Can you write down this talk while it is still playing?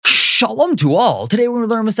Shalom to all. Today we're going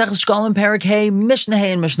to learn Maseches Shekalim Perek Hey, Mishnah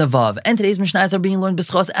Hey, and Mishnah Vav. And today's Mishnahs are being learned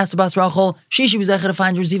b'schos Esabas Rachel. Shishi b'zecher to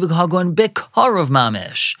find your Zivug Hagun B'Karav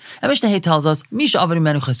Mamish. And Mishnah Hey tells us, Misha Avadi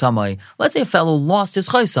Menu Chasamai. Let's say a fellow lost his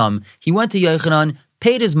chaysam. He went to Yochanan,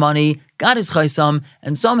 paid his money, got his chaysam,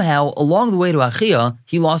 and somehow, along the way to Achia,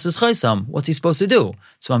 he lost his chaysam. What's he supposed to do?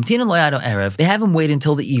 So Amtina Loyado Erev, they have him wait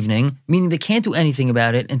until the evening, meaning they can't do anything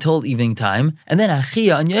about it until evening time, and then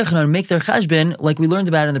Achia and Yochanan make their cheshbon like we learned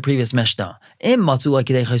about in the previous Mishnah.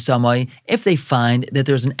 If they find that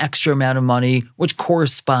there's an extra amount of money which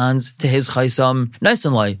corresponds to his chaysam, nice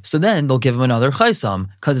and light, so then they'll give him another chaysam,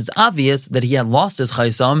 because it's obvious that he had lost his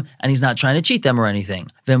chaysam and he's not trying to cheat them or anything.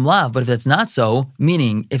 Vimlav, but if that's not so,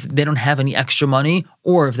 meaning if they don't have any extra money,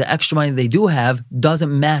 or if the extra money they do have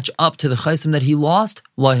doesn't match up to the chaysam that he lost,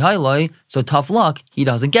 so tough luck, he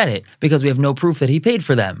doesn't get it, because we have no proof that he paid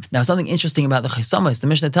for them. Now, something interesting about the chaysamas, the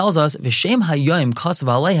Mishnah tells us, V'shem hayoim kasav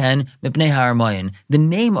alehen mipnei ha'armayin. The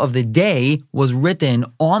name of the day was written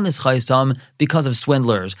on this chaysam because of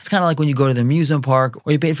swindlers. It's kind of like when you go to the amusement park,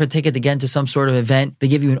 or you paid for a ticket to get into some sort of event, they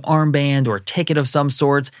give you an armband or a ticket of some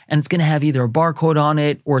sorts, and it's going to have either a barcode on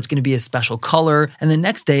it, or it's going to be a special color, and the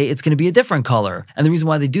next day it's going to be a different color. And the reason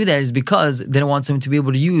why they do that is because they don't want someone to be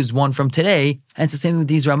able to use one from today. And it's the same with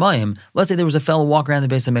these Ramayim. Let's say there was a fellow walking around the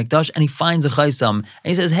base of Mikdash and he finds a chaysam and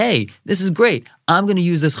he says, hey, this is great. I'm going to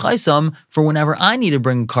use this chaysam for whenever I need to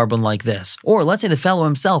bring a carbon like this. Or let's say the fellow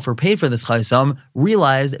himself who paid for this chaysam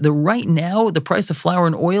realized that right now the price of flour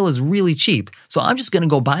and oil is really cheap. So I'm just going to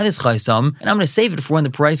go buy this chaysam and I'm going to save it for when the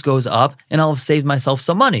price goes up and I'll have saved myself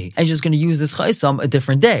some money. And he's just going to use this chaysam a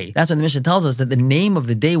different day. That's why the Mishnah tells us that the name of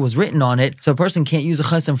the day was written on it, so a person can't use a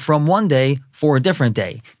chaysam from one day for a different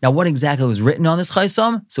day. Now, what exactly was written on this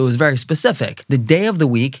chaysam? So it was very specific. The day of the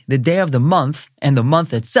week, the day of the month, and the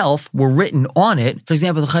month itself were written on it. For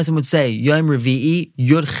example, the chaysam would say Yom Revi'i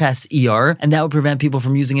Yud Ches Iyar, and that would prevent people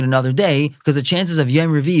from using it another day, because the chances of Yom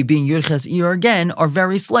Revi'i being Yud Ches Iyar again are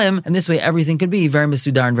very slim, and this way everything could be very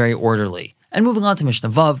mesudar and very orderly. And moving on to Mishnah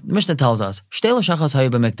Vav, the Mishnah tells us, there were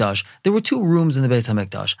two rooms in the Beis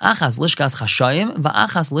HaMikdash. Achas Lishkas Chashayim,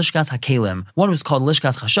 va'achas Lishkas HaKelim. One was called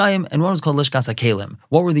Lishkas Chashayim, and one was called Lishkas HaKelim.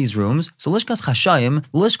 What were these rooms? So Lishkas Chashayim,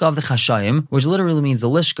 the Lishka of the Chashayim, which literally means the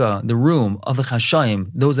Lishka, the room of the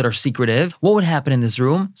Chashayim, those that are secretive. What would happen in this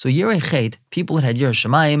room? So Yirei Chet, people that had Yirei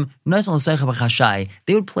Shamayim, Noisan L'Seicha B'Chashay,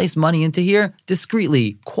 they would place money into here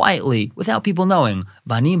discreetly, quietly, without people knowing.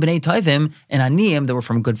 V'Aniyim B'nei Tovim, and Aniyim that were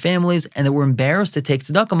from good families, and that were embarrassed to take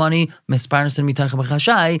tzedakah money,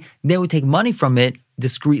 they would take money from it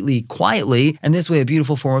discreetly, quietly, and this way a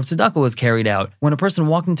beautiful form of tzedakah was carried out. When a person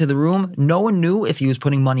walked into the room, no one knew if he was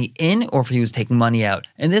putting money in or if he was taking money out.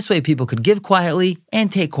 And this way people could give quietly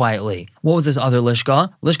and take quietly. What was this other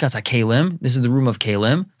lishka? Lishkas HaKelim. This is the room of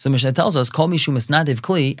Kelim. So Mishnah tells us, Kol Mishu Misnativ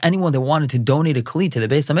Kli, anyone that wanted to donate a Kli to the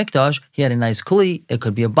Beis HaMikdash, he had a nice Kli. It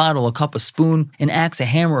could be a bottle, a cup, a spoon, an axe, a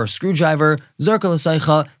hammer, or a screwdriver. Zarka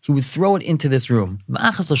L'Seicha, he would throw it into this room.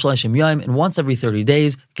 Ma'achas L'Shleishim Yom, and once every 30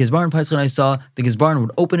 days, Gizbar and Paischa Naisa, the Gizbar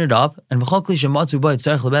would open it up, and any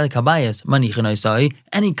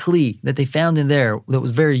kli that they found in there that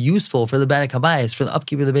was very useful for the Badek Habayis, for the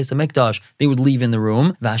upkeep of the Beis HaMikdash, they would leave in the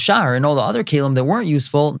room. Vashar, and all the other kelim that weren't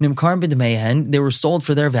useful, nimkar b'dmehen, they were sold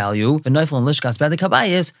for their value. V'noifel and lishkas Badek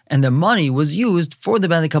Habayis, and the money was used for the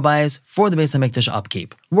Badek Habayis, for the Beis HaMikdash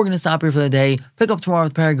upkeep. We're going to stop here for the day. Pick up tomorrow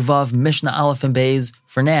with Perek Vav, Mishnah Aleph and Beis.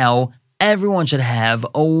 For now, everyone should have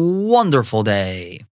a wonderful day.